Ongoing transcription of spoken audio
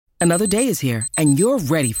Another day is here, and you're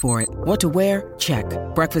ready for it. What to wear? Check.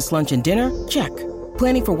 Breakfast, lunch, and dinner? Check.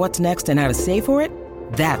 Planning for what's next and how to save for it?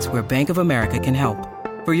 That's where Bank of America can help.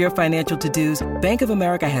 For your financial to-dos, Bank of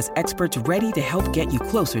America has experts ready to help get you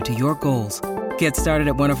closer to your goals. Get started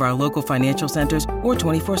at one of our local financial centers or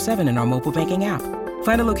 24/7 in our mobile banking app.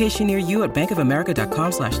 Find a location near you at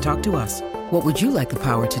bankofamerica.com/talktous. What would you like the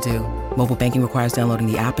power to do? Mobile banking requires downloading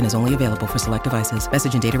the app and is only available for select devices.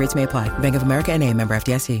 Message and data rates may apply. Bank of America N.A., member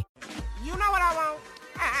FDIC. You know what I want?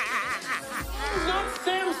 Not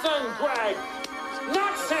Samson, Greg!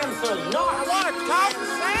 Not Samson! No, I want to talk,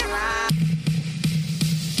 Sam.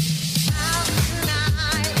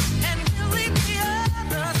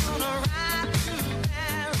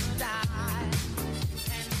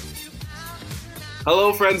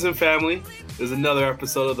 Hello, friends and family. There's another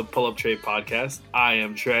episode of the Pull Up Trey podcast. I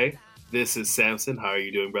am Trey. This is Samson. How are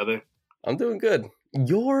you doing, brother? I'm doing good.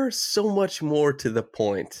 You're so much more to the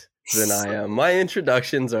point than I am. My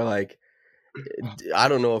introductions are like, I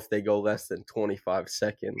don't know if they go less than 25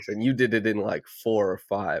 seconds, and you did it in like 4 or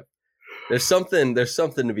 5. There's something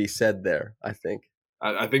to be said there, I think.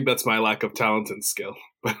 I think that's my lack of talent and skill.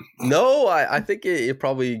 No, I think it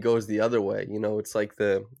probably goes the other way. You know, it's like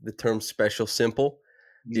the term special simple,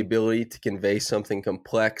 the ability to convey something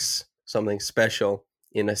complex, something special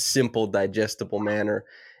in a simple, digestible manner.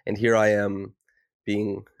 And here I am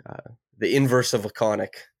being the inverse of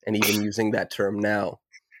laconic, and even using that term now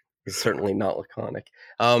is certainly not laconic.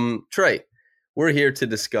 Trey, we're here to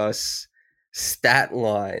discuss stat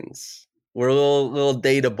lines. We're little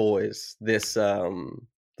data boys this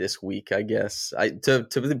week, I guess. To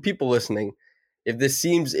the people listening,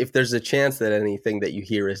 if there's a chance that anything that you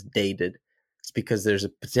hear is dated, it's because there's a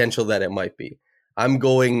potential that it might be. I'm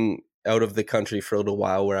going out of the country for a little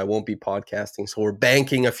while where I won't be podcasting, so we're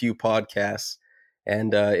banking a few podcasts,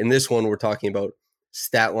 and in this one we're talking about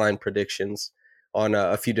stat line predictions on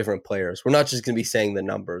a few different players. We're not just going to be saying the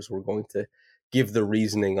numbers. We're going to give the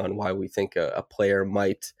reasoning on why we think a player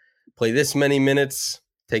might play this many minutes,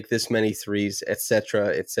 take this many threes, etc.,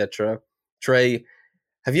 etc. Trey,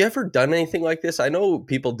 have you ever done anything like this? I know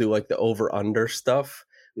people do like the over-under stuff,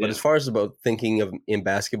 but as far as about thinking of in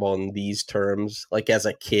basketball in these terms, like as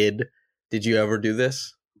a kid, did you ever do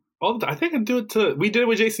this? Well, I think I do it too. We did it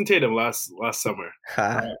with Jason Tatum last summer.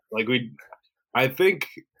 I think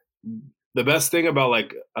the best thing about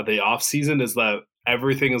like the off season is that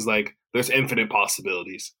everything is like there's infinite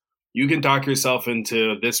possibilities. You can talk yourself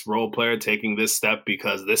into this role player taking this step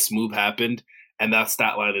because this move happened, and that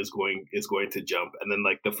stat line is going to jump. And then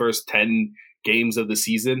like the first 10 games of the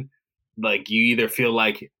season, like you either feel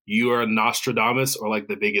like you are Nostradamus or like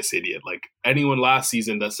the biggest idiot. Like anyone last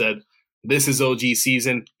season that said this is OG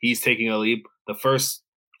season, he's taking a leap. The first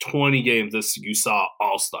 20 games, you saw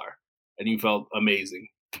all-star, and you felt amazing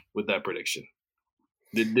with that prediction.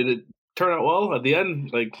 Did it turn out well at the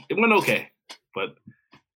end? Like it went okay, but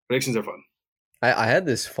predictions are fun. I had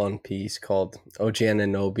this fun piece called OG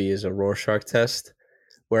Anunoby is a Rorschach test,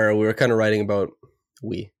 where we were kind of writing about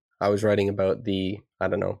I was writing about the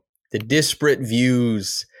disparate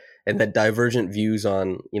views and the divergent views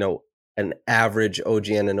on, an average OG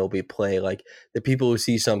Anunoby play, like the people who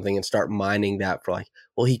see something and start mining that for like,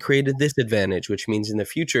 well, he created this advantage, which means in the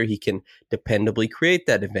future he can dependably create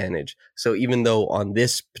that advantage. So even though on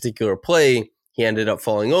this particular play he ended up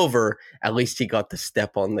falling over, at least he got the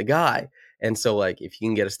step on the guy. And so like if you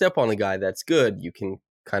can get a step on the guy, that's good. You can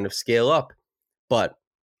kind of scale up. But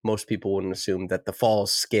most people wouldn't assume that the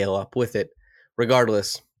falls scale up with it.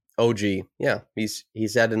 Regardless, OG,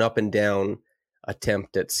 he's had an up and down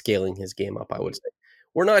attempt at scaling his game up, I would say.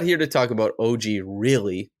 We're not here to talk about OG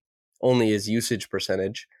really, only his usage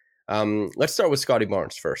percentage. Let's start with Scotty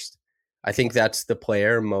Barnes first. I think that's the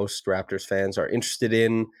player most Raptors fans are interested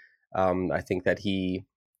in. I think that he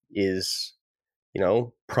is,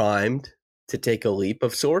 primed to take a leap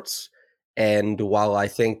of sorts. And while I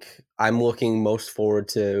think I'm looking most forward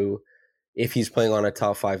to, if he's playing on a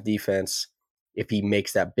top 5 defense, if he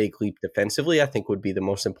makes that big leap defensively, I think would be the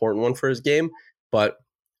most important one for his game. But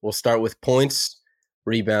we'll start with points,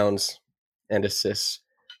 rebounds, and assists.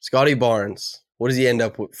 Scotty Barnes, what does he end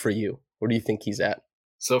up with for you? Where do you think he's at?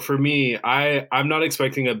 So for me, I'm not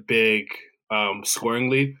expecting a big scoring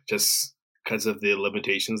leap just because of the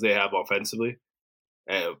limitations they have offensively,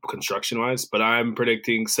 construction-wise. But I'm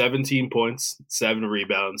predicting 17 points, 7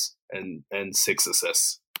 rebounds, and 6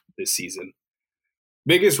 assists this season.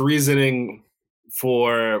 Biggest reasoning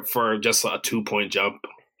for just a 2-point jump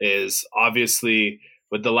is obviously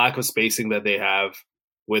with the lack of spacing that they have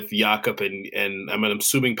with Jakob and I'm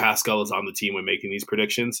assuming Pascal is on the team when making these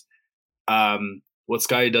predictions. What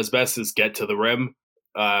Scotty does best is get to the rim,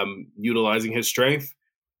 utilizing his strength,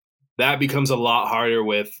 that becomes a lot harder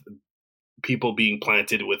with people being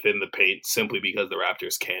planted within the paint simply because the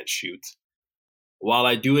Raptors can't shoot. While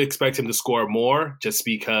I do expect him to score more, just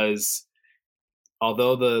because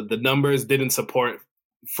although the numbers didn't support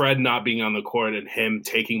Fred not being on the court and him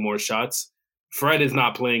taking more shots, Fred is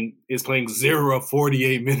playing 0 of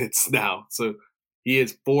 48 minutes now. So he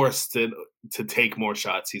is forced to take more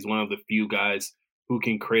shots. He's one of the few guys who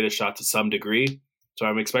can create a shot to some degree. So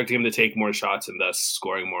I'm expecting him to take more shots and thus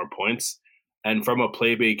scoring more points. And from a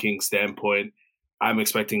playmaking standpoint, I'm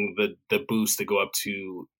expecting the boost to go up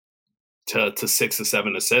to 6 to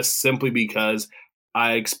 7 assists, simply because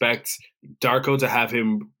I expect Darko to have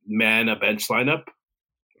him man a bench lineup.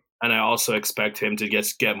 And I also expect him to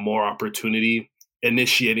get more opportunity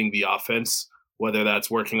initiating the offense, whether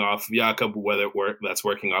that's working off Jakob, that's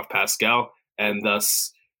working off Pascal, and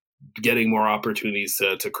thus getting more opportunities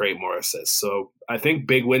to create more assists. So I think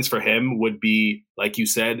big wins for him would be, like you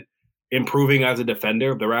said, improving as a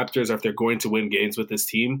defender. The Raptors, if they're going to win games with this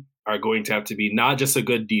team, are going to have to be not just a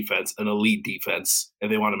good defense, an elite defense,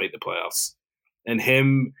 if they want to make the playoffs. And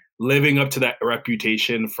him living up to that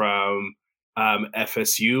reputation from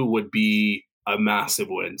FSU would be a massive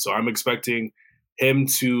win. So I'm expecting him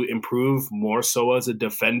to improve more so as a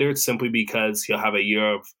defender, simply because he'll have a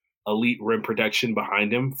year of elite rim protection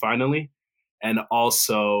behind him finally. And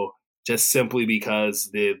also just simply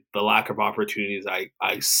because the lack of opportunities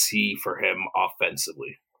I see for him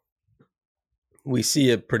offensively. We see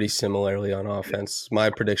it pretty similarly on offense. My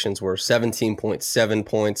predictions were 17.7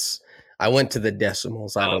 points. I went to the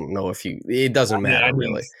decimals. I don't know if it doesn't matter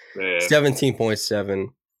really. 17.7,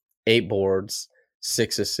 8 boards,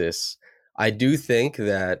 6 assists. I do think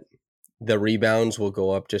that the rebounds will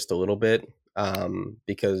go up just a little bit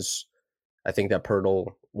because I think that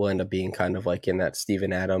Pirtle will end up being kind of like in that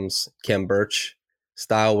Steven Adams, Kem Birch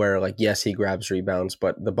style where, like, yes, he grabs rebounds,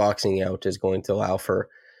 but the boxing out is going to allow for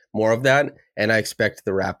more of that. And I expect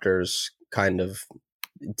the Raptors kind of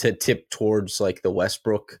to tip towards like the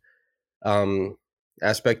Westbrook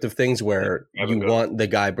aspect of things, where you want the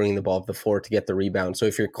guy bringing the ball up the floor to get the rebound. So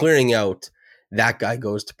if you're clearing out, that guy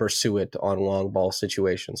goes to pursue it on long ball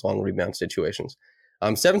situations, long rebound situations.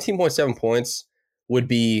 17.7 points would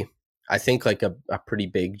be, I think, like a pretty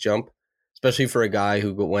big jump, especially for a guy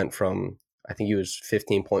who went from, I think he was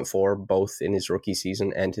 15.4 both in his rookie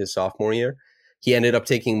season and his sophomore year. He ended up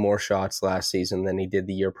taking more shots last season than he did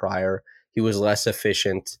the year prior. He was less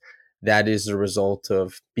efficient. That is the result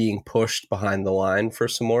of being pushed behind the line for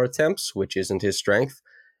some more attempts, which isn't his strength,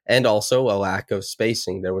 and also a lack of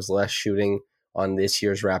spacing. There was less shooting on this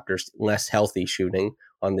year's Raptors, less healthy shooting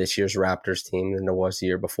on this year's Raptors team than there was the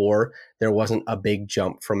year before. There wasn't a big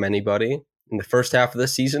jump from anybody in the first half of the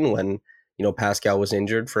season when, Pascal was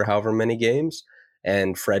injured for however many games,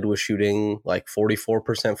 and Fred was shooting like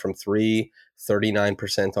 44% from 3,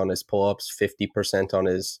 39% on his pull-ups, 50% on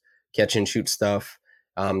his catch and shoot stuff.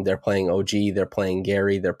 They're playing OG, they're playing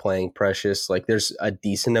Gary, they're playing Precious. Like, there's a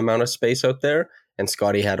decent amount of space out there, and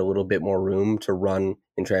Scotty had a little bit more room to run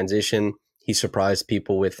in transition. He surprised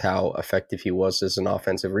people with how effective he was as an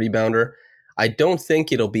offensive rebounder. I don't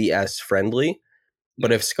think it'll be as friendly,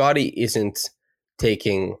 but if Scotty isn't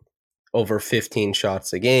taking over 15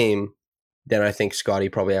 shots a game, then I think Scotty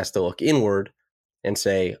probably has to look inward and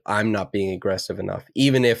say, I'm not being aggressive enough,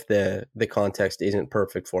 even if the context isn't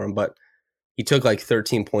perfect for him. But he took like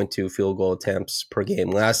 13.2 field goal attempts per game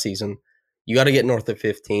last season. You got to get north of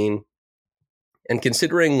 15. And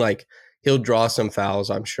considering like he'll draw some fouls,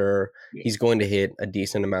 I'm sure he's going to hit a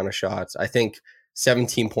decent amount of shots. I think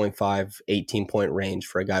 17.5, 18-point range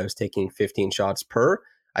for a guy who's taking 15 shots per,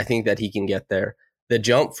 I think that he can get there. The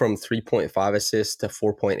jump from 3.5 assists to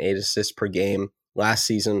 4.8 assists per game last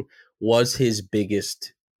season was his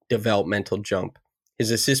biggest developmental jump. His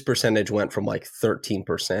assist percentage went from like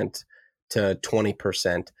 13% to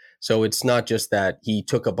 20%. So it's not just that he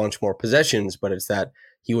took a bunch more possessions, but it's that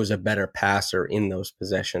he was a better passer in those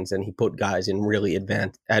possessions, and he put guys in really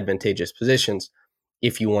advantageous positions.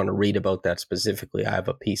 If you want to read about that specifically, I have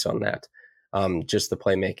a piece on that, just the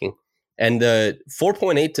playmaking. And the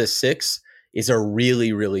 4.8 to 6 is a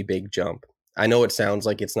really, really big jump. I know it sounds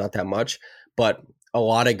like it's not that much, but a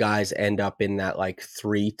lot of guys end up in that like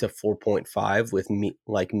 3 to 4.5 with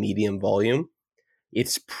like medium volume.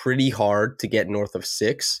 It's pretty hard to get north of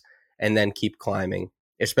 6 and then keep climbing,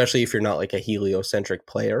 especially if you're not like a heliocentric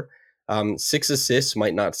player. 6 assists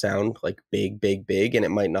might not sound like big, and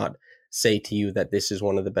it might not say to you that this is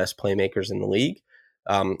one of the best playmakers in the league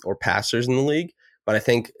or passers in the league. But I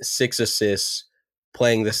think 6 assists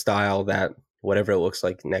playing the style that whatever it looks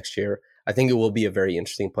like next year, I think it will be a very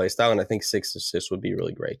interesting play style, and I think 6 assists would be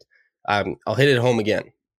really great. I'll hit it home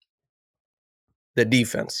again. The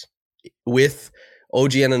defense with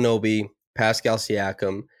OG Anunoby, Pascal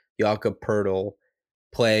Siakam, Jakob Poeltl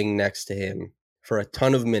playing next to him for a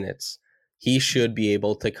ton of minutes, he should be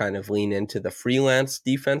able to kind of lean into the freelance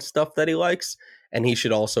defense stuff that he likes, and he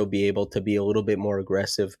should also be able to be a little bit more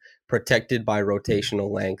aggressive, protected by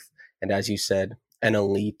rotational length, and as you said, an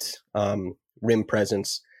elite rim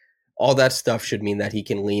presence. All that stuff should mean that he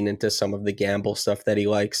can lean into some of the gamble stuff that he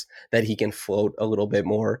likes, that he can float a little bit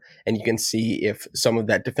more, and you can see if some of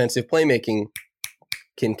that defensive playmaking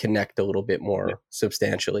can connect a little bit more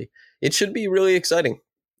substantially. It should be really exciting.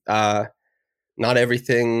 Not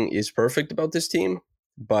everything is perfect about this team,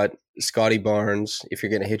 but Scotty Barnes, if you're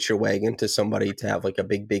going to hitch your wagon to somebody to have like a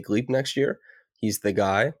big leap next year, he's the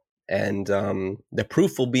guy. And the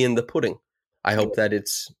proof will be in the pudding. I hope that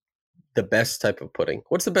it's the best type of pudding.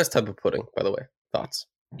 What's the best type of pudding, by the way? Thoughts?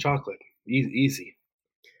 Chocolate. Easy.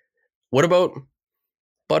 What about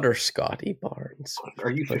Butterscotty Barnes? Are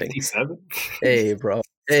you 57? Hey, bro.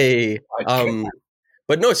 Hey.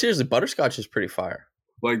 But no, seriously, butterscotch is pretty fire.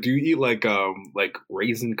 Like, do you eat like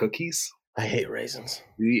raisin cookies? I hate raisins.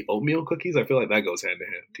 Do you eat oatmeal cookies? I feel like that goes hand in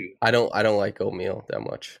hand too. I don't like oatmeal that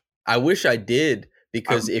much. I wish I did,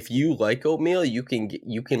 because if you like oatmeal, you can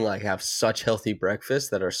like have such healthy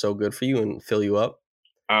breakfasts that are so good for you and fill you up.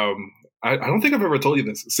 I don't think I've ever told you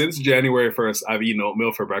this. Since January 1st, I've eaten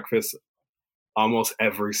oatmeal for breakfast almost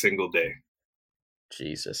every single day.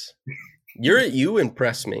 Jesus. You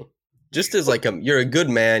impress me. Just as like you're a good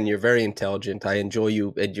man, you're very intelligent. I enjoy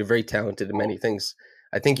you, and you're very talented in many things.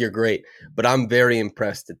 I think you're great, but I'm very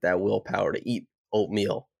impressed at that willpower to eat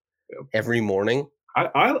oatmeal every morning.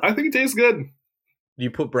 I think it tastes good. Do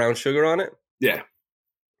you put brown sugar on it? Yeah.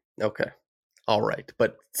 Okay. All right.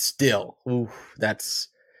 But still,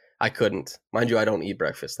 I couldn't. Mind you, I don't eat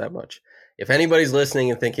breakfast that much. If anybody's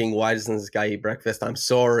listening and thinking, why doesn't this guy eat breakfast? I'm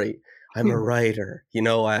sorry. I'm a writer.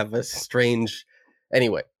 I have a strange...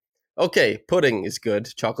 Anyway. Okay, pudding is good.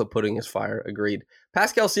 Chocolate pudding is fire. Agreed.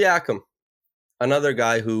 Pascal Siakam, another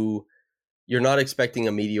guy who you're not expecting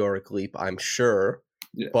a meteoric leap, I'm sure,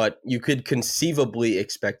 but you could conceivably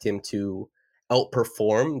expect him to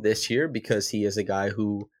outperform this year, because he is a guy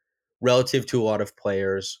who, relative to a lot of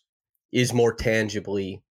players, is more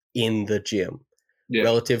tangibly in the gym.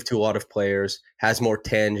 Relative to a lot of players, has more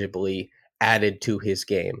tangibly added to his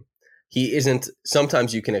game. He isn't...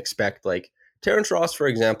 Sometimes you can expect, like, Terrence Ross, for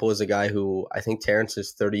example, is a guy who, I think Terrence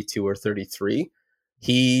is 32 or 33.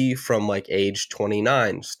 He, from like age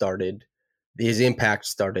 29, his impact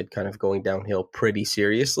started kind of going downhill pretty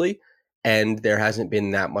seriously, and there hasn't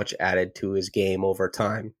been that much added to his game over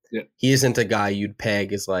time. He isn't a guy you'd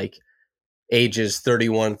peg as like ages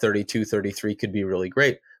 31, 32, 33 could be really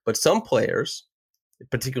great. But some players,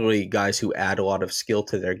 particularly guys who add a lot of skill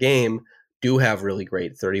to their game, do have really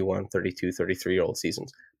great 31, 32, 33-year-old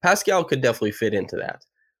seasons. Pascal could definitely fit into that,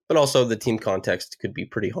 but also the team context could be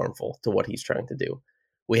pretty harmful to what he's trying to do.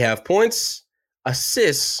 We have points,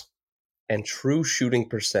 assists, and true shooting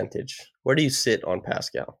percentage. Where do you sit on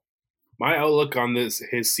Pascal? My outlook on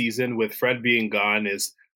his season, with Fred being gone,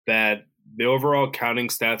 is that the overall counting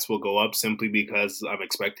stats will go up simply because I'm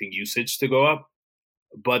expecting usage to go up,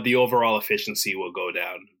 but the overall efficiency will go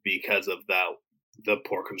down because of the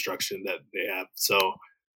poor construction that they have. So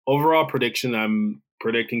overall prediction, I'm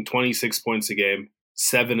predicting 26 points a game,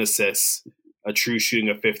 7 assists, a true shooting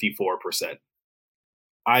of 54%.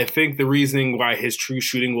 I think the reasoning why his true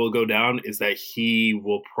shooting will go down is that he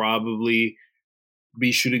will probably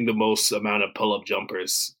be shooting the most amount of pull-up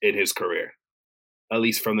jumpers in his career, at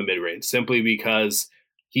least from the mid-range, simply because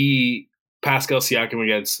Pascal Siakam,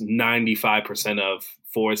 against 95% of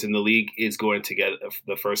forwards in the league, is going to get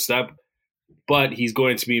the first step, but he's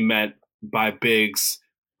going to be met by bigs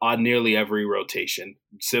on nearly every rotation,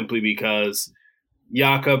 simply because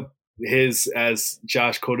Jakob, as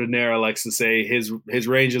Josh Codenera likes to say, his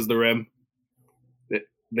range is the rim.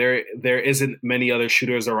 There isn't many other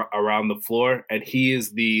shooters around the floor, and he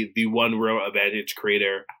is the one real advantage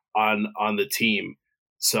creator on the team.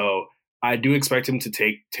 So I do expect him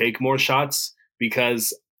to take more shots,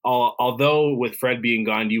 because although with Fred being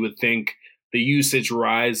gone, you would think the usage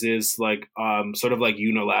rises like sort of like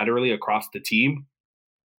unilaterally across the team.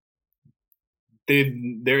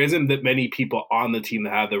 There isn't that many people on the team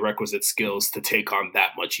that have the requisite skills to take on that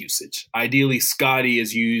much usage. Ideally, Scotty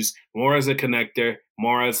is used more as a connector,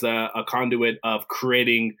 more as a conduit of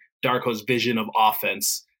creating Darko's vision of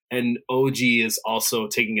offense. And OG is also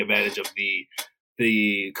taking advantage of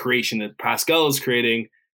the creation that Pascal is creating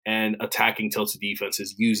and attacking tilted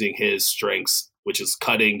defenses using his strengths which is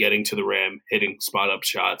cutting, getting to the rim, hitting spot up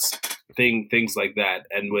shots, things like that.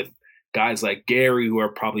 And with guys like Gary, who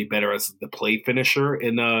are probably better as the play finisher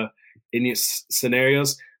in these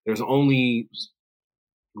scenarios, there's only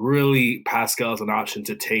really Pascal as an option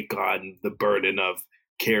to take on the burden of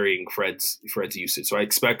carrying Fred's usage. So I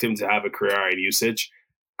expect him to have a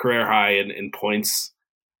career high in points,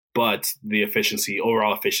 but the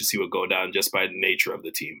overall efficiency will go down just by the nature of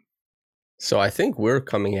the team. So I think we're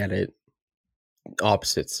coming at it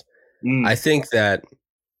opposites. I think that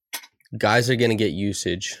guys are going to get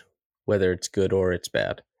usage, whether it's good or it's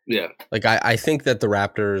bad. Yeah. Like I think that the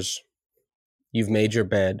Raptors, you've made your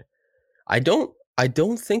bed. I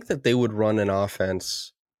don't think that they would run an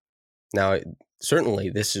offense. Now,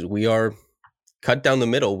 certainly we are cut down the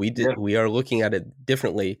middle. We are looking at it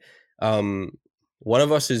differently. One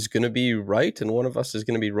of us is going to be right and one of us is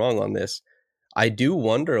going to be wrong on this. I do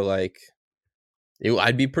wonder,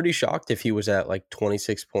 I'd be pretty shocked if he was at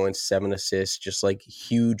 26 points, 7 assists, just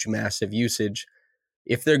huge, massive usage.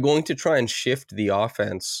 If they're going to try and shift the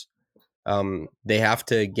offense, they have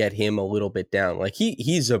to get him a little bit down.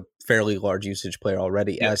 He's a fairly large usage player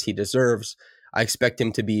already, as he deserves. I expect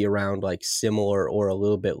him to be around similar or a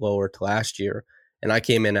little bit lower to last year. And I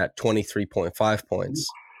came in at 23.5 points,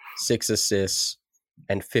 6 assists,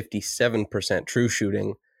 and 57% true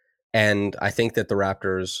shooting. And I think that the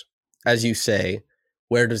Raptors, as you say,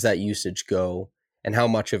 where does that usage go and how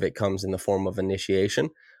much of it comes in the form of initiation?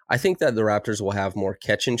 I think that the Raptors will have more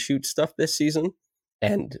catch and shoot stuff this season,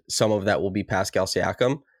 and some of that will be Pascal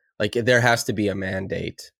Siakam. There has to be a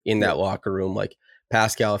mandate in that locker room.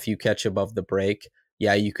 Pascal, if you catch above the break,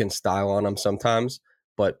 yeah, you can style on him sometimes,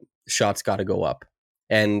 but shots got to go up.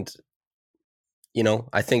 And,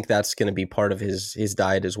 I think that's going to be part of his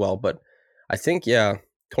diet as well. But I think,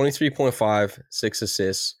 23.5, 6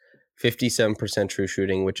 assists, 57% true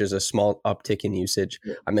shooting, which is a small uptick in usage.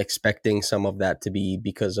 Yeah. I'm expecting some of that to be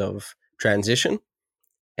because of transition,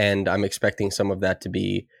 and I'm expecting some of that to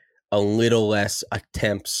be a little less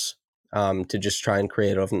attempts to just try and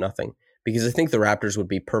create out of nothing. Because I think the Raptors would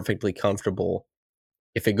be perfectly comfortable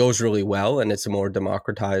if it goes really well and it's a more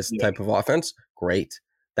democratized type of offense. Great.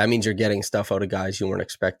 That means you're getting stuff out of guys you weren't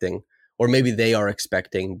expecting, or maybe they are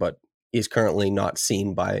expecting, but is currently not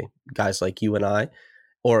seen by guys like you and I,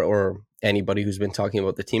 or anybody who's been talking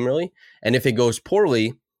about the team really. And if it goes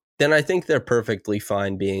poorly, then I think they're perfectly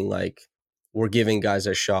fine being we're giving guys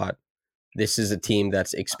a shot. This is a team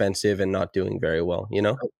that's expensive and not doing very well,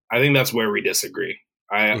 I think that's where we disagree.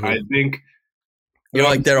 I think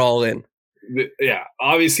they're all in. Yeah,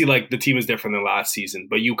 obviously the team is different than last season,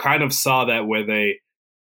 but you kind of saw that where they,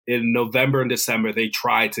 in November and December, they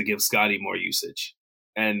tried to give Scotty more usage.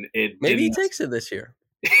 And maybe he takes it this year.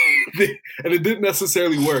 And it didn't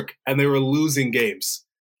necessarily work, and they were losing games.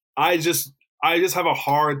 I just have a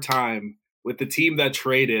hard time with the team that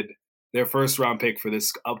traded their first round pick for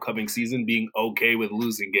this upcoming season being okay with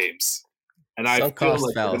losing games. And I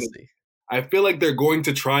feel like they're going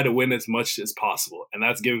to try to win as much as possible, and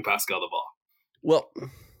that's giving Pascal the ball. Well,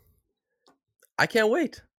 I can't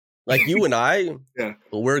wait. You and I,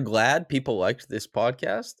 we're glad people liked this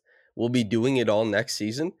podcast. We'll be doing it all next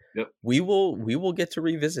season. Yep. We will get to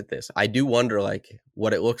revisit this. I do wonder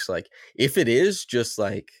what it looks like. If it is just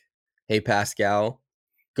hey Pascal,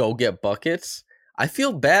 go get buckets, I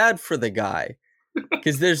feel bad for the guy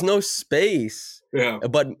because there's no space. Yeah.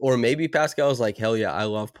 Or maybe Pascal's hell yeah, I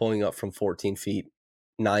love pulling up from 14 feet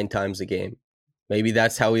 9 times a game. Maybe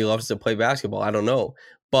that's how he loves to play basketball. I don't know.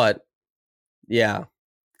 But yeah,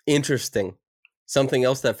 interesting. Something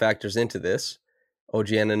else that factors into this, OG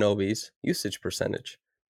Anunoby's usage percentage.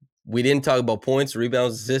 We didn't talk about points,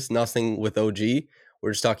 rebounds, assists, nothing with OG.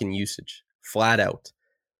 We're just talking usage, flat out.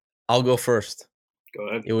 I'll go first. Go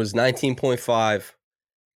ahead. It was 19.5.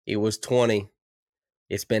 It was 20.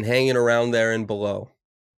 It's been hanging around there and below.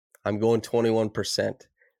 I'm going 21%.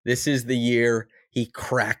 This is the year he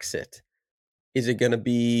cracks it. Is it going to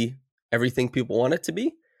be everything people want it to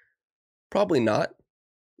be? Probably not.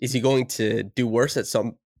 Is he going to do worse at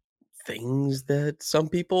some things that some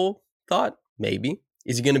people thought? Maybe.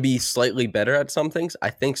 Is he going to be slightly better at some things?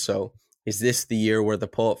 I think so. Is this the year where the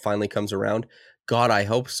pull-up finally comes around? God, I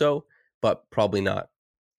hope so, but probably not.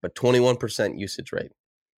 But 21% usage rate.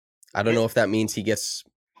 I don't know if that means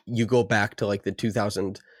you go back to the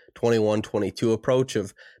 2021-22 approach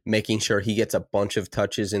of making sure he gets a bunch of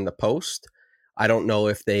touches in the post. I don't know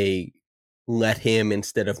if they let him,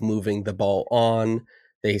 instead of moving the ball on,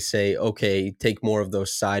 they say, okay, take more of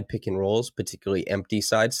those side pick and rolls, particularly empty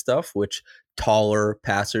side stuff, which taller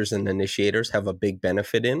passers and initiators have a big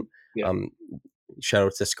benefit in. Yeah. Shout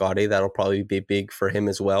out to Scotty. That'll probably be big for him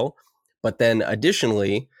as well. But then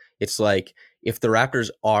additionally, it's like if the Raptors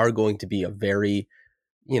are going to be a very,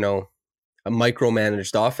 a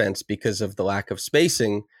micromanaged offense because of the lack of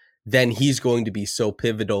spacing, then he's going to be so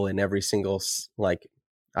pivotal in every single,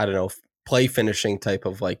 play finishing type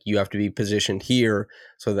of you have to be positioned here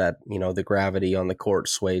so that, the gravity on the court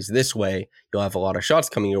sways this way. You'll have a lot of shots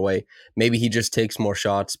coming your way. Maybe he just takes more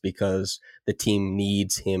shots because the team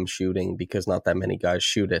needs him shooting because not that many guys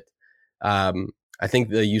shoot it. I think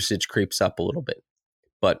the usage creeps up a little bit,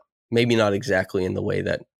 but maybe not exactly in the way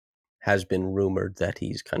that has been rumored that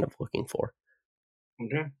he's kind of looking for.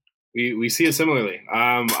 Okay. We see it similarly.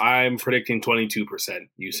 I'm predicting 22%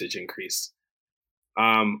 usage increase.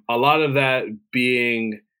 A lot of that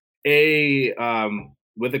being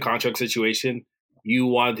with the contract situation, you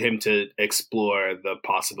want him to explore the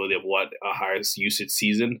possibility of what a higher usage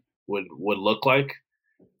season would look like.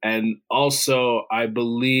 And also, I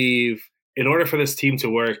believe in order for this team to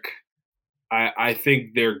work, I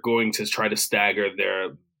think they're going to try to stagger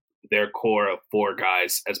their core of 4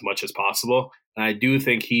 guys as much as possible. And I do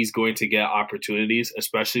think he's going to get opportunities,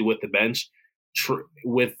 especially with the bench,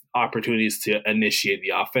 with opportunities to initiate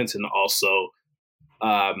the offense, and also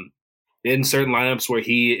in certain lineups where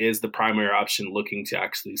he is the primary option looking to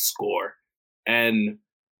actually score. And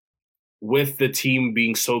with the team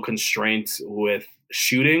being so constrained with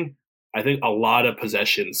shooting, I think a lot of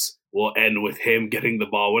possessions will end with him getting the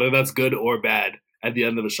ball, whether that's good or bad, at the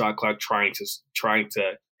end of the shot clock, trying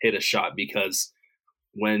to hit a shot, because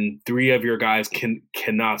when 3 of your guys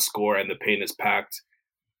cannot score and the paint is packed,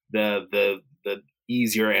 the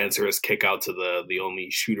easier answer is kick out to the only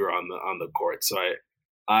shooter on the court. So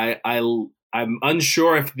I'm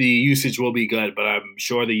unsure if the usage will be good, but I'm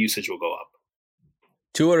sure the usage will go up.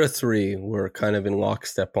 2 out of 3 were kind of in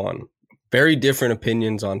lockstep on. Very different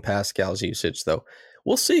opinions on Pascal's usage, though.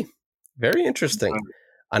 We'll see. Very interesting.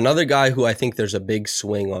 Another guy who I think there's a big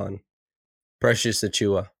swing on, Precious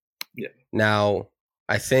Achiuwa. Yeah. Now,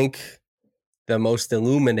 I think the most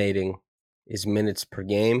illuminating is minutes per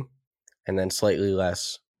game, and then slightly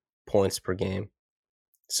less points per game.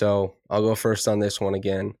 So I'll go first on this one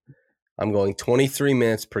again. I'm going 23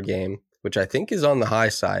 minutes per game, which I think is on the high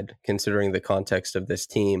side considering the context of this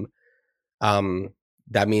team.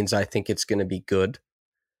 That means I think it's going to be good.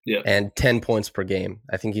 Yeah. And 10 points per game.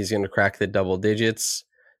 I think he's going to crack the double digits.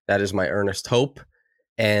 That is my earnest hope.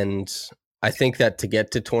 And I think that to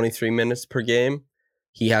get to 23 minutes per game,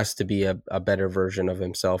 he has to be a better version of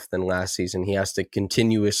himself than last season. He has to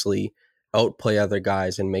continuously outplay other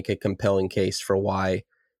guys and make a compelling case for why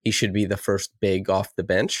he should be the first big off the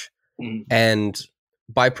bench. Mm-hmm. And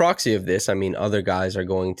by proxy of this, I mean, other guys are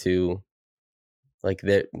going to,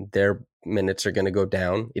 their minutes are going to go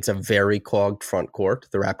down. It's a very clogged front court.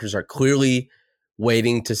 The Raptors are clearly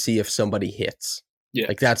waiting to see if somebody hits.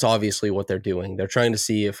 Yeah. That's obviously what they're doing. They're trying to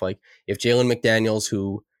see if Jalen McDaniels,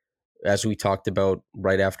 who, as we talked about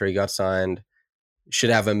right after he got signed, should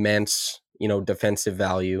have immense, defensive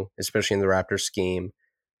value, especially in the Raptors scheme.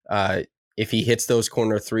 If he hits those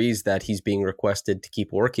corner threes that he's being requested to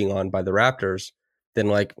keep working on by the Raptors, then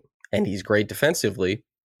and he's great defensively,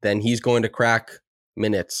 then he's going to crack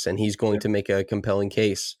minutes and he's going to make a compelling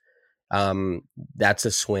case. That's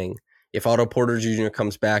a swing. If Otto Porter Jr.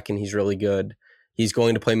 comes back and he's really good, he's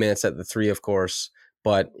going to play minutes at the 3, of course.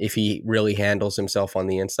 But if he really handles himself on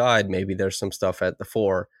the inside, maybe there's some stuff at the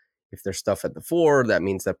 4. If there's stuff at the 4, that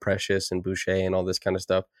means that Precious and Boucher and all this kind of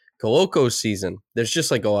stuff. Koloko's season, there's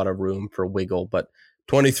just a lot of room for wiggle. But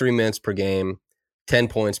 23 minutes per game, 10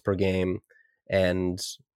 points per game, and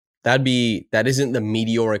that isn't the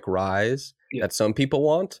meteoric rise that some people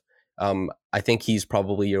want. I think he's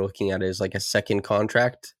probably, you're looking at it as a second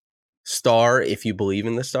contract star if you believe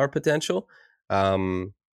in the star potential.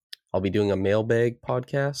 I'll be doing a mailbag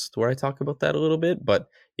podcast where I talk about that a little bit, but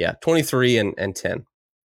yeah, 23 and 10.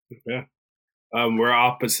 Yeah. We're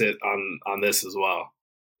opposite on this as well.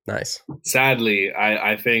 Nice. Sadly,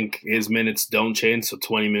 I think his minutes don't change, so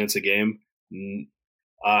 20 minutes a game.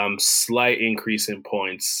 Slight increase in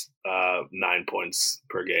points, 9 points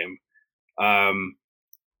per game.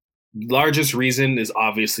 Largest reason is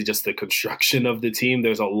obviously just the construction of the team.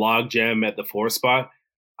 There's a log jam at the 4 spot.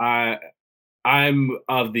 I'm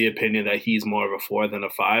of the opinion that he's more of a 4 than a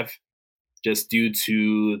 5, just due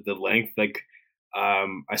to the length.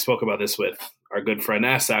 I spoke about this with our good friend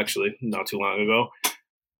S actually not too long ago.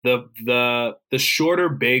 The shorter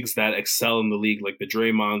bigs that excel in the league, like the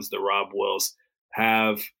Draymonds, the Rob Wills,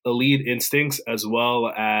 have elite instincts as well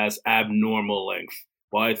as abnormal length.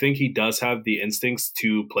 While I think he does have the instincts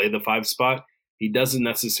to play the 5 spot, he doesn't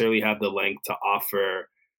necessarily have the length to offer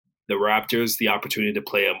the Raptors the opportunity to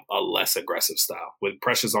play a less aggressive style. With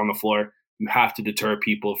Precious on the floor, you have to deter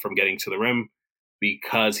people from getting to the rim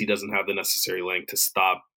because he doesn't have the necessary length to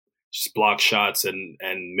stop, just block shots and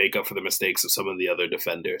make up for the mistakes of some of the other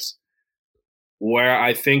defenders. Where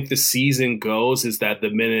I think the season goes is that the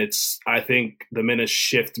minutes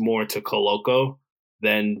shift more to Koloko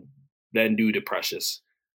than do to Precious.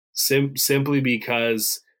 Simply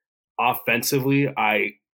because offensively,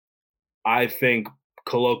 I think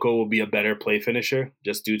Koloko will be a better play finisher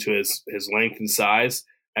just due to his length and size.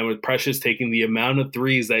 And with Precious taking the amount of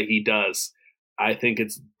threes that he does, I think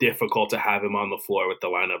it's difficult to have him on the floor with the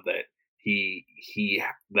lineup that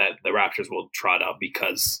that the Raptors will trot out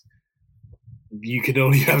because you can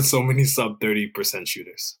only have so many sub 30%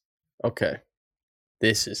 shooters. Okay.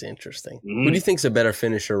 This is interesting. Who do you think's a better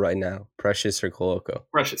finisher right now, Precious or Koloko?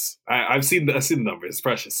 Precious. I've seen the numbers.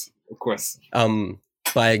 Precious, of course.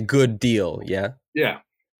 By a good deal, yeah? Yeah.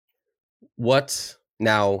 What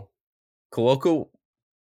now? Koloko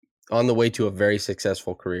on the way to a very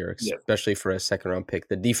successful career, especially for a second-round pick.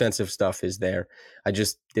 The defensive stuff is there. I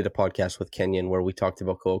just did a podcast with Kenyon where we talked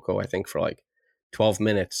about Koloko, I think, for like 12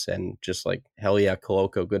 minutes and just like, hell yeah,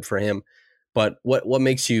 Koloko, good for him. But what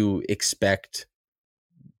makes you expect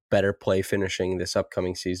better play finishing this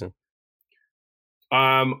upcoming season?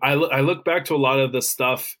 I look back to a lot of the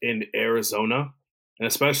stuff in Arizona, and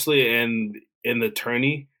especially in the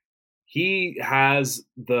tourney. He has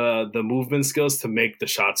the movement skills to make the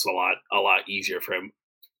shots a lot easier for him.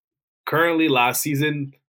 Currently, last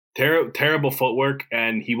season, terrible footwork,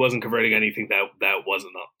 and he wasn't converting anything that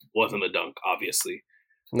wasn't a dunk. Obviously,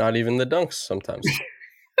 not even the dunks sometimes.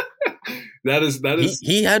 that is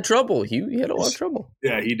he had trouble. He had a lot of trouble.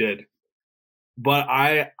 Yeah, he did. But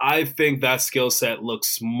I think that skill set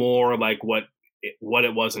looks more like what it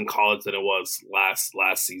was in college than it was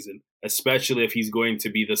last season. Especially if he's going to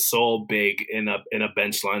be the sole big in a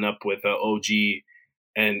bench lineup with OG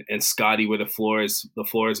and Scotty, where the floor is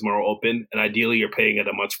more open, and ideally you're playing at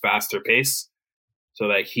a much faster pace, so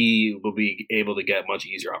that he will be able to get much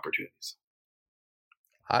easier opportunities.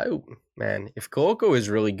 If Koloko is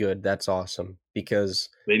really good, that's awesome because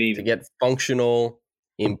they need to get functional,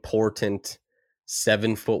 important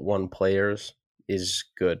 7'1" players is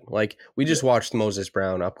good. Like we just watched Moses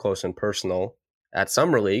Brown up close and personal at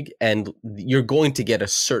Summer League, and you're going to get a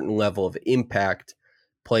certain level of impact,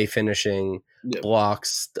 play finishing,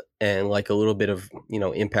 blocks, and like a little bit of,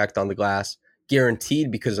 impact on the glass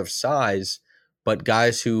guaranteed because of size. But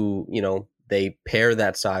guys who, they pair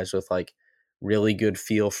that size with like really good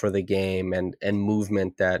feel for the game and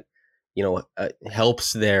movement that,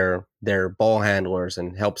 helps their ball handlers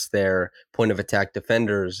and helps their point of attack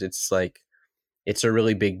defenders. It's like, it's a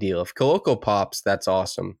really big deal. If Koloko pops, that's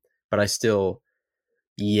awesome. But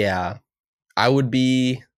I would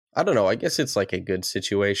be, I don't know, I guess it's like a good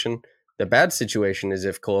situation. The bad situation is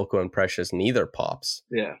if Koloko and Precious neither pops.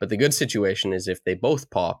 Yeah. But the good situation is if they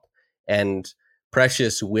both pop and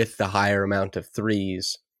Precious with the higher amount of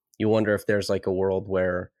threes, you wonder if there's like a world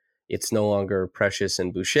where it's no longer Precious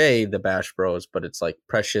and Boucher, the Bash Bros, but it's like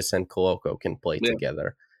Precious and Koloko can play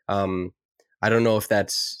together. I don't know if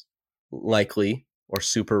that's likely or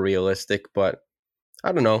super realistic, but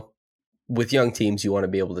I don't know. With young teams, you want to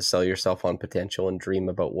be able to sell yourself on potential and dream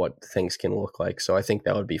about what things can look like. So I think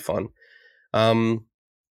that would be fun. 2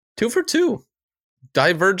 for 2.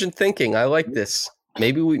 Divergent thinking. I like this.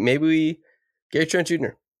 Maybe we Gary Trent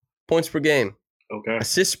Jr. Points per game. Okay.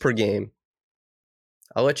 Assists per game.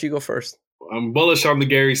 I'll let you go first. I'm bullish on the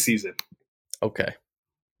Gary season. Okay.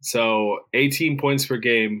 So 18 points per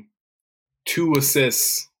game, 2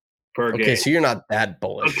 assists per game. Okay, so you're not that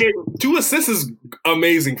bullish. Okay, 2 assists is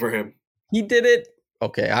amazing for him. He did it.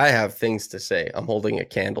 Okay, I have things to say. I'm holding a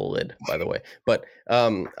candle lid, by the way. But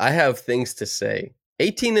I have things to say.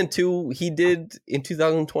 18 and 2 he did in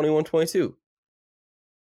 2021-22.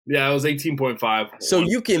 Yeah, it was 18.5. So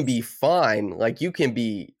you can be fine. Like you can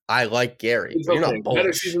be, I like Gary. Okay. You're not bullish.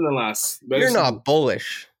 Better season than last. You're not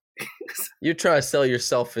bullish. You're trying to sell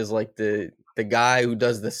yourself as like the guy who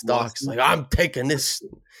does the stocks. Like, I'm taking this.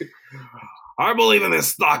 I believe in this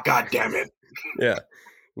stock, goddammit. Yeah,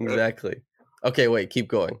 exactly. Okay, wait, keep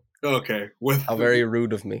going. Okay. How very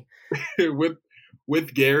rude of me.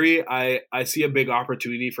 With Gary, I see a big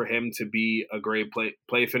opportunity for him to be a great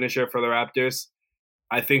play finisher for the Raptors.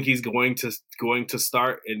 I think he's going to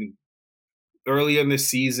start in early in the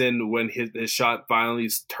season when his shot finally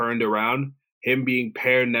turned around. Him being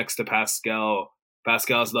paired next to Pascal as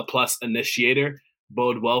the plus initiator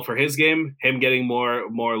bode well for his game. Him getting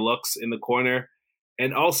more looks in the corner,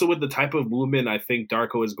 and also with the type of movement I think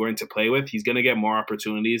Darko is going to play with, he's going to get more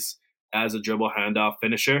opportunities as a dribble handoff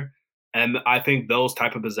finisher. And I think those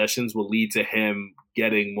type of possessions will lead to him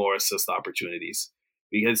getting more assist opportunities,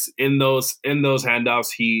 because in those handoffs,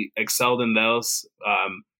 he excelled in those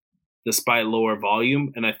despite lower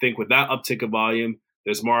volume. And I think with that uptick of volume,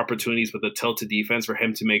 there's more opportunities with a tilted defense for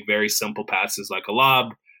him to make very simple passes like a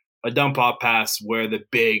lob, a dump off pass, where the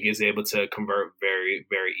big is able to convert very,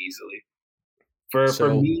 very easily.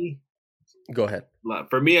 For me, go ahead.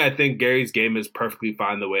 For me, I think Gary's game is perfectly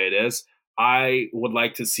fine the way it is. I would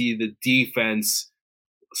like to see the defense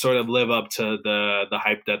sort of live up to the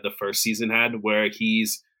hype that the first season had, where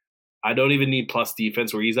I don't even need plus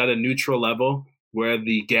defense, where he's at a neutral level, where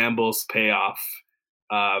the gambles pay off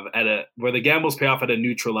at a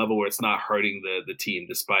neutral level, where it's not hurting the team,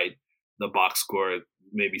 despite the box score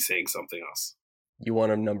maybe saying something else. You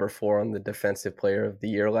want him number 4 on the Defensive Player of the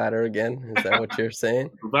Year ladder again? Is that what you're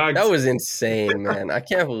saying? That was insane, man. I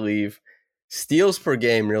can't believe steals per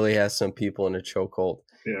game really has some people in a chokehold.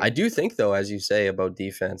 Yeah. I do think, though, as you say about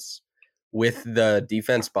defense, with the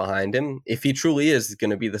defense behind him, if he truly is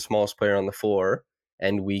going to be the smallest player on the floor,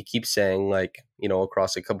 and we keep saying, like, you know,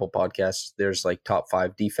 across a couple podcasts, there's like top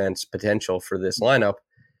 5 defense potential for this lineup,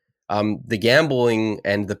 the gambling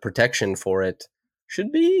and the protection for it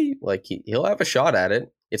should be like he'll have a shot at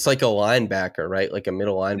it. It's like a linebacker, right? Like a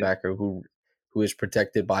middle linebacker who is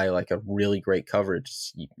protected by like a really great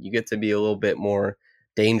coverage. You get to be a little bit more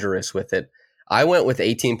dangerous with it. I went with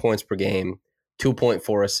 18 points per game,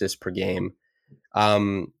 2.4 assists per game.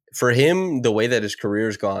 For him, the way that his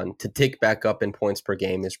career's gone, to tick back up in points per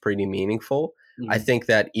game is pretty meaningful. Mm-hmm. I think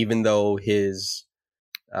that even though his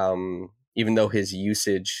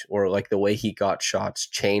usage, or like the way he got shots,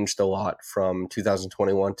 changed a lot from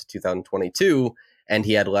 2021 to 2022, and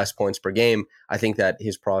he had less points per game, I think that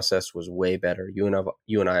his process was way better. You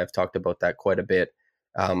and I have talked about that quite a bit.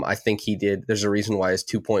 I think he did. There's a reason why his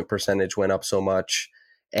 2-point percentage went up so much,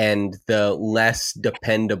 and the less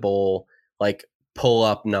dependable like pull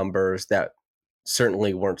up numbers that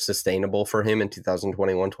certainly weren't sustainable for him in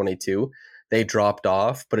 2021-22. They dropped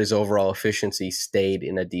off, but his overall efficiency stayed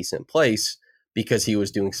in a decent place because he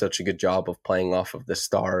was doing such a good job of playing off of the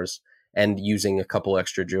stars and using a couple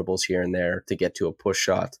extra dribbles here and there to get to a push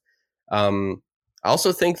shot. I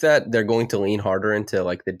also think that they're going to lean harder into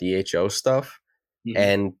like the DHO stuff. Mm-hmm.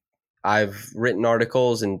 And I've written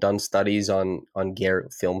articles and done studies on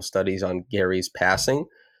film studies on Gary's passing.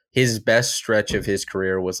 His best stretch of his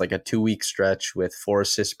career was like a 2-week stretch with 4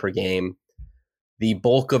 assists per game. The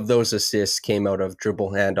bulk of those assists came out of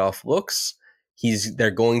dribble handoff looks.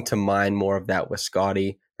 They're going to mine more of that with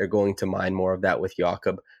Scotty. They're going to mine more of that with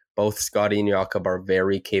Jakob. Both Scotty and Jakob are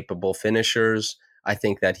very capable finishers. I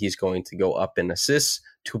think that he's going to go up in assists,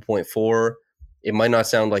 2.4. It might not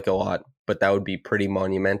sound like a lot, but that would be pretty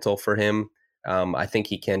monumental for him. I think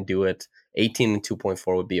he can do it. 18 and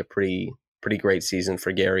 2.4 would be a pretty great season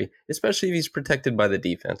for Gary, especially if he's protected by the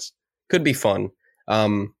defense. Could be fun.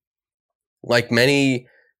 Like many,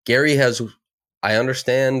 Gary has, I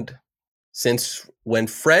understand, since when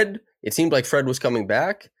it seemed like Fred was coming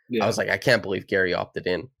back, I was like, I can't believe Gary opted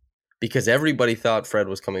in, because everybody thought Fred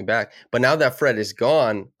was coming back. But now that Fred is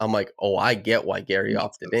gone, I'm like, oh, I get why Gary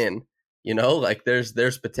opted in. You know, like there's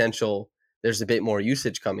potential, there's a bit more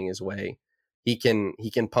usage coming his way. He can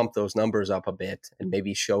pump those numbers up a bit and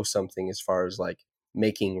maybe show something as far as like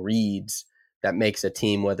making reads that makes a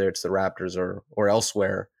team, whether it's the Raptors or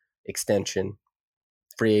elsewhere, extension,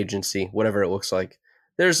 free agency, whatever it looks like.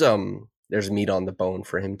 There's meat on the bone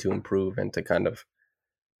for him to improve and to kind of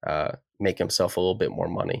make himself a little bit more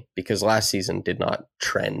money, because last season did not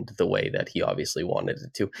trend the way that he obviously wanted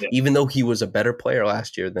it to, even though he was a better player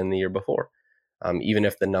last year than the year before, even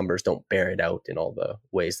if the numbers don't bear it out in all the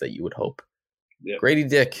ways that you would hope. Grady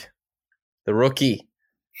Dick, the rookie,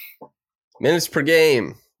 minutes per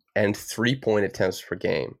game and 3-point attempts per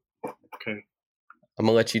game. Okay. I'm going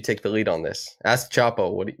to let you take the lead on this. Ask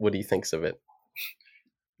Chapo what he thinks of it.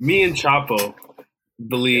 Me and Chapo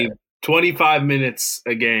believe 25 minutes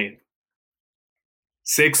a game.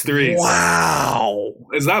 6 threes. Wow.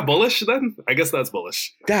 Is that bullish then? I guess that's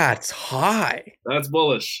bullish. That's high. That's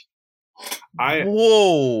bullish.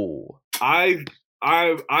 Whoa. I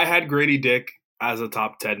had Grady Dick as a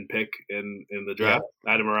top 10 pick in the draft.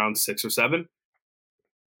 I had him around 6 or 7.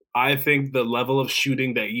 I think the level of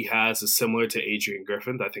shooting that he has is similar to Adrian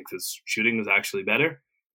Griffin. I think his shooting is actually better.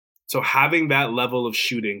 So having that level of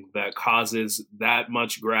shooting that causes that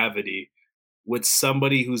much gravity with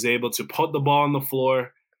somebody who's able to put the ball on the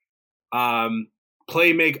floor,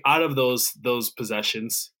 play make out of those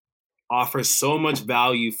possessions, offers so much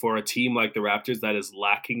value for a team like the Raptors that is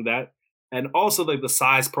lacking that. and also like the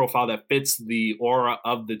size profile that fits the aura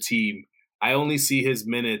of the team. I only see his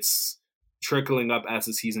minutes trickling up as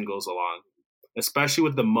the season goes along, especially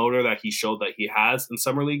with the motor that he showed that he has in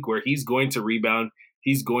Summer League, where he's going to rebound,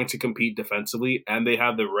 he's going to compete defensively, and they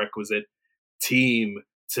have the requisite team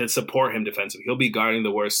to support him defensively. He'll be guarding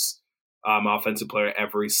the worst offensive player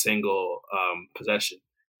every single possession.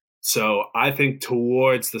 So I think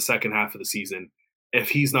towards the second half of the season, if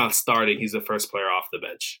he's not starting, he's the first player off the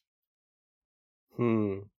bench.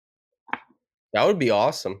 That would be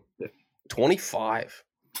awesome. 25.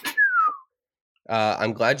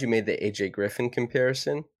 I'm glad you made the AJ Griffin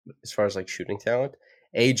comparison as far as like shooting talent.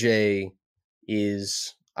 AJ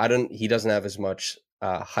he doesn't have as much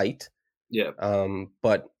height. Yeah.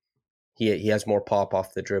 But he has more pop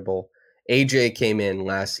off the dribble. AJ came in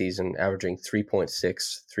last season averaging 3.6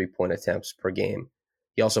 3-point attempts per game.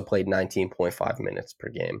 He also played 19.5 minutes per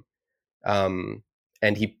game.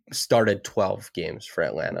 And he started 12 games for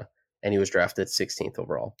Atlanta, and he was drafted 16th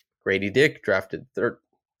overall. Grady Dick drafted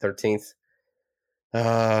 13th.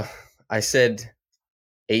 I said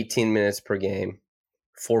 18 minutes per game,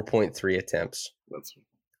 4.3 attempts.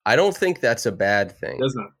 I don't think that's a bad thing.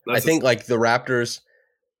 I think like the Raptors,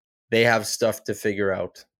 they have stuff to figure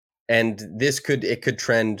out. And it could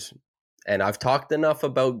trend. And I've talked enough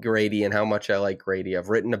about Grady and how much I like Grady. I've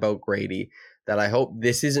written about Grady that I hope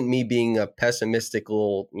this isn't me being a pessimistic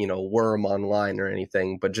little, worm online or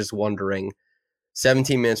anything, but just wondering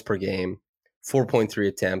 17 minutes per game, 4.3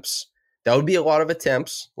 attempts. That would be a lot of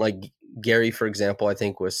attempts. Like Gary, for example, I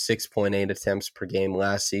think was 6.8 attempts per game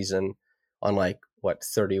last season on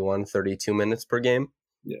 31, 32 minutes per game.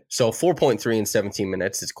 Yeah. So 4.3 in 17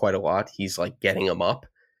 minutes is quite a lot. He's getting them up.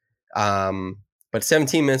 But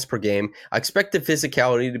 17 minutes per game, I expect the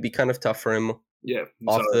physicality to be kind of tough for him. Yeah.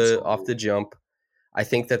 Off the jump. I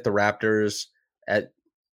think that the Raptors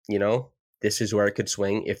this is where it could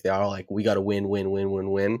swing if they are we got to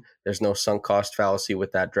win. There's no sunk cost fallacy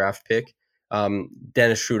with that draft pick.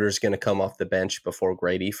 Dennis Schroeder's going to come off the bench before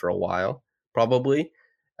Grady for a while, probably.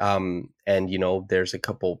 And there's a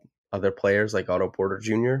couple other players like Otto Porter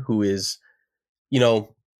Jr. who is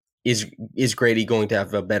Grady going to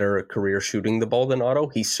have a better career shooting the ball than Otto?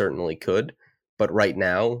 He certainly could. But right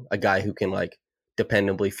now, a guy who can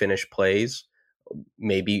dependably finish plays,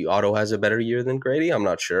 maybe Otto has a better year than Grady. I'm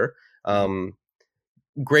not sure.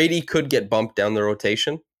 Grady could get bumped down the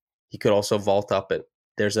rotation. He could also vault up it.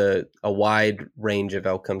 There's a wide range of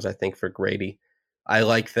outcomes, I think, for Grady. I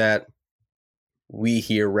like that we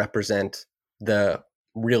here represent the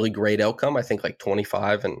really great outcome. I think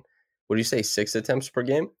 25 and what do you say, 6 attempts per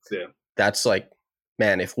game? Yeah. That's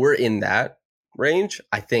man, if we're in that range,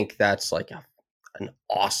 I think that's an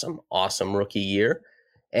awesome rookie year.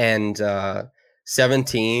 And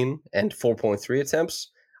 17 and 4.3 attempts,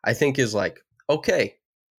 I think is okay.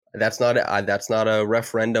 That's not a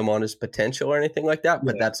referendum on his potential or anything like that,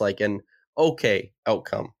 but that's an okay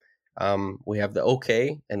outcome. We have the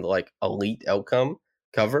okay and elite outcome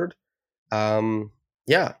covered.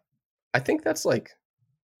 Yeah, I think that's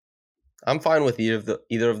I'm fine with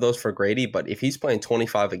either of those for Grady, but if he's playing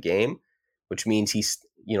 25 a game, which means he's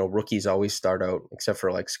rookies always start out, except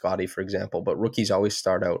for Scotty, for example, but rookies always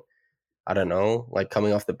start out, I don't know,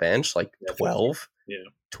 coming off the bench, 12,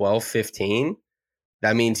 12, 15.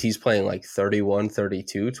 That means he's playing 31,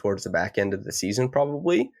 32 towards the back end of the season,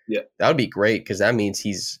 probably. Yeah. That would be great because that means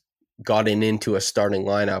he's gotten into a starting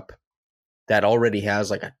lineup that already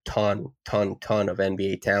has a ton of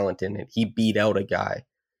NBA talent in it. He beat out a guy,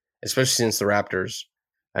 especially since the Raptors,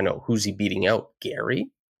 I know, who's he beating out? Gary?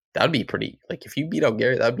 That'd be pretty, if you beat out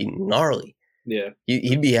Gary, that'd be gnarly. Yeah.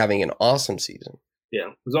 He'd be having an awesome season. Yeah.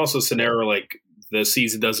 There's also a scenario the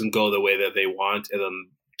season doesn't go the way that they want, and then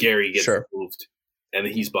Gary gets moved, and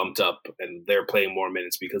he's bumped up, and they're playing more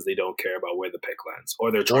minutes because they don't care about where the pick lands,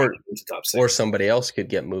 or they're trying into top 6. Or somebody else could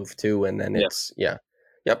get moved too, and then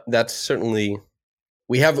Yep, that's certainly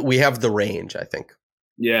we have the range, I think.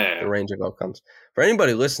 Yeah. The range of outcomes. For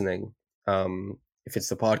anybody listening, if it's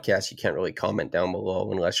the podcast, you can't really comment down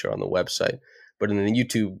below unless you're on the website. But in the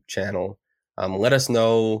YouTube channel, let us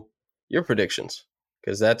know your predictions,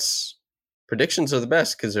 because predictions are the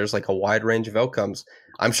best because there's a wide range of outcomes.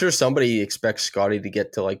 I'm sure somebody expects Scotty to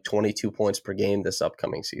get to 22 points per game this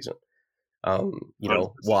upcoming season.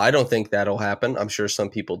 Well, I don't think that'll happen. I'm sure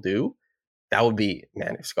some people do. That would be,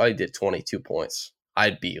 man, if Scotty did 22 points,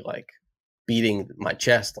 I'd be beating my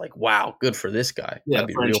chest wow, good for this guy. Yeah, I'd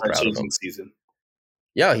be real proud of him. Season.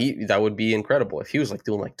 Yeah, that would be incredible. If he was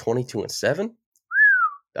doing 22 and 7,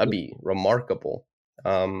 that'd be remarkable.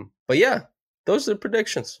 But yeah, those are the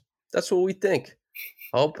predictions. That's what we think.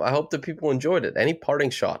 I hope the people enjoyed it. Any parting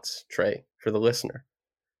shots, Trey, for the listener?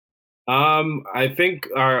 I think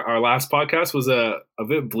our last podcast was a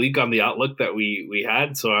bit bleak on the outlook that we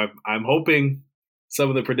had, so I'm hoping some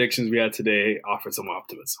of the predictions we had today offer some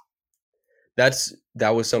optimism.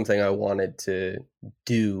 That was something I wanted to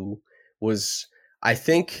do. Was I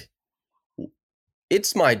think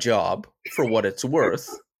it's my job, for what it's worth.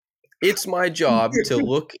 It's my job to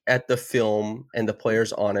look at the film and the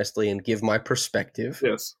players honestly and give my perspective.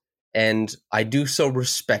 Yes. And I do so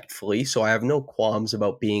respectfully, so I have no qualms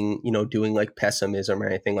about being, doing like pessimism or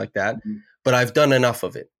anything like that. Mm-hmm. But I've done enough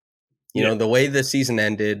of it. You know, the way the season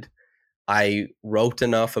ended, I wrote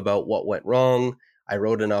enough about what went wrong. I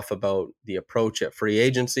wrote enough about the approach at free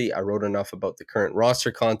agency. I wrote enough about the current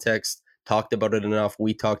roster context, talked about it enough.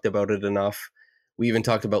 We talked about it enough. We even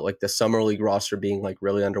talked about like the summer league roster being like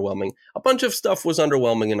really underwhelming. A bunch of stuff was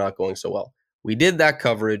underwhelming and not going so well. We did that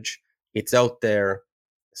coverage. It's out there.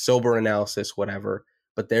 Sober analysis, whatever,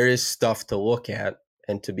 but there is stuff to look at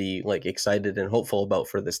and to be like excited and hopeful about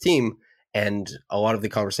for this team. And a lot of the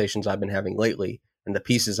conversations I've been having lately and the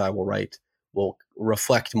pieces I will write will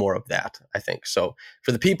reflect more of that, I think. So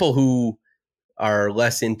for the people who are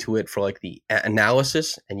less into it for like the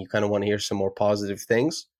analysis and you kind of want to hear some more positive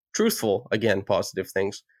things, truthful, again, positive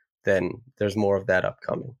things, then there's more of that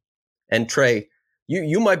upcoming. And Trey,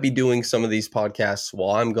 you might be doing some of these podcasts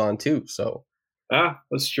while I'm gone too, so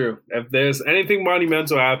that's true. If there's anything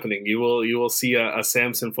monumental happening, you will see a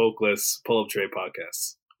Samson Folkless Pull Up Trey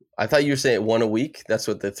podcast. I thought you were saying one a week. That's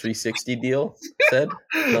what the 360 deal said.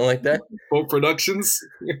 Something like that. Boat Productions.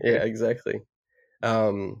 Yeah, exactly. A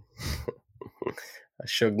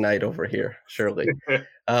Suge Knight over here, surely.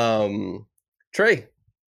 Trey,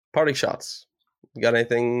 parting shots. You got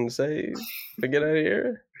anything to say to get out of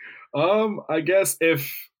here? I guess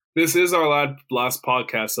if this is our last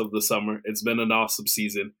podcast of the summer. It's been an awesome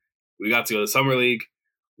season. We got to go to the Summer League.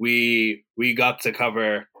 We got to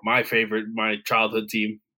cover my childhood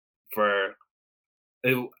team.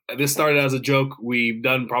 This started as a joke. We've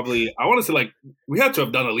done probably, I want to say we had to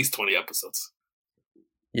have done at least 20 episodes.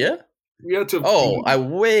 Yeah? We had to have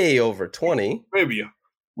way over 20. Maybe, yeah.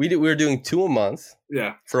 We were doing 2 a month.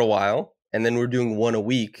 Yeah. For a while. And then we were doing 1 a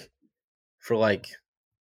week for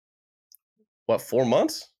 4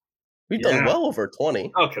 months? We've done well over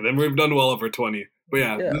 20. Okay, then we've done well over 20.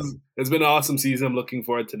 But it's been an awesome season. I'm looking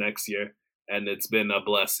forward to next year. And it's been a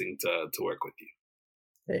blessing to work with you.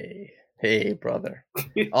 Hey, brother.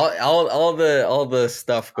 all the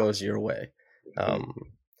stuff goes your way.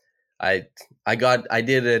 I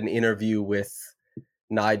did an interview with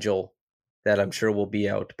Nigel that I'm sure will be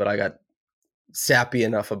out, but I got sappy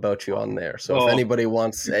enough about you on there. So if anybody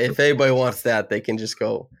wants that, they can just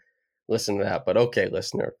go listen to that. But okay,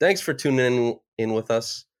 listener, thanks for tuning in with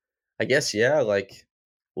us. I guess,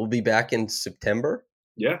 we'll be back in September.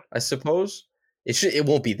 Yeah. I suppose. It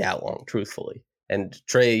won't be that long, truthfully. And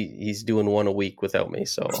Trey, he's doing 1 a week without me,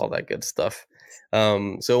 so all that good stuff.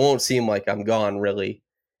 So it won't seem like I'm gone, really.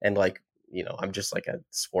 And I'm just like a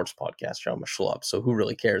sports podcaster. I'm a schlub, so who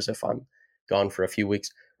really cares if I'm gone for a few weeks?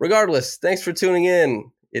 Regardless, thanks for tuning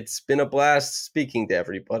in. It's been a blast speaking to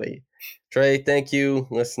everybody. Trey, thank you.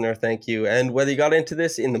 Listener, thank you. And whether you got into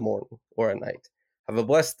this in the morning or at night, have a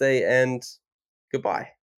blessed day and goodbye.